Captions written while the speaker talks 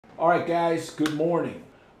All right, guys, good morning.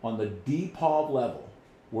 On the DPOV level,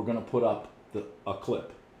 we're going to put up a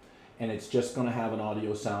clip, and it's just going to have an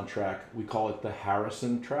audio soundtrack. We call it the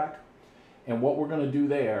Harrison track. And what we're going to do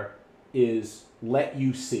there is let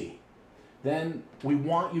you see. Then we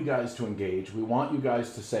want you guys to engage. We want you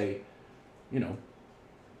guys to say, you know,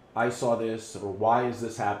 I saw this, or why is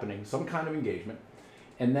this happening? Some kind of engagement.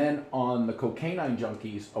 And then on the CoCanine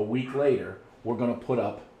Junkies, a week later, we're going to put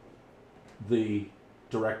up the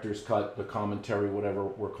director's cut, the commentary, whatever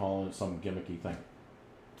we're calling it, some gimmicky thing.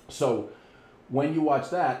 So when you watch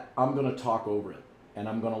that, I'm going to talk over it, and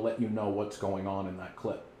I'm going to let you know what's going on in that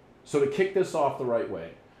clip. So to kick this off the right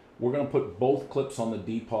way, we're going to put both clips on the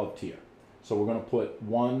DPOV tier. So we're going to put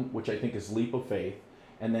one, which I think is Leap of Faith,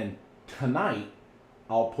 and then tonight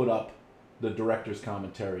I'll put up the director's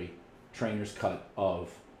commentary, trainer's cut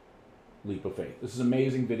of Leap of Faith. This is an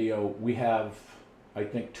amazing video. We have, I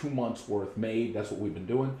think, 2 months worth made. That's what we've been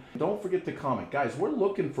doing. Don't forget to comment. Guys, we're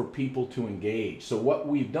looking for people to engage. So what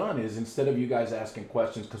we've done is, instead of you guys asking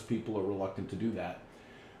questions because people are reluctant to do that,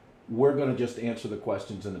 we're going to just answer the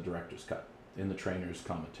questions in the director's cut, in the trainer's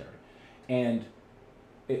commentary. And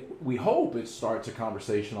we hope it starts a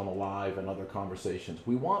conversation on the live and other conversations.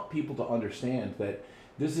 We want people to understand that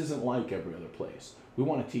this isn't like every other place. We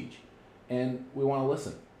want to teach, and we want to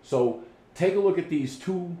listen. So take a look at these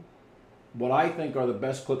two, what I think are the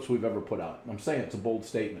best clips we've ever put out. I'm saying it's a bold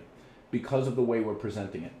statement because of the way we're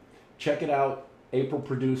presenting it. Check it out. April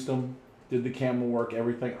produced them, did the camera work,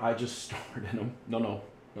 everything. I just starred in them. No.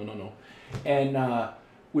 And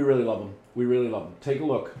we really love them. We really love them. Take a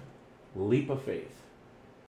look. Leap of Faith.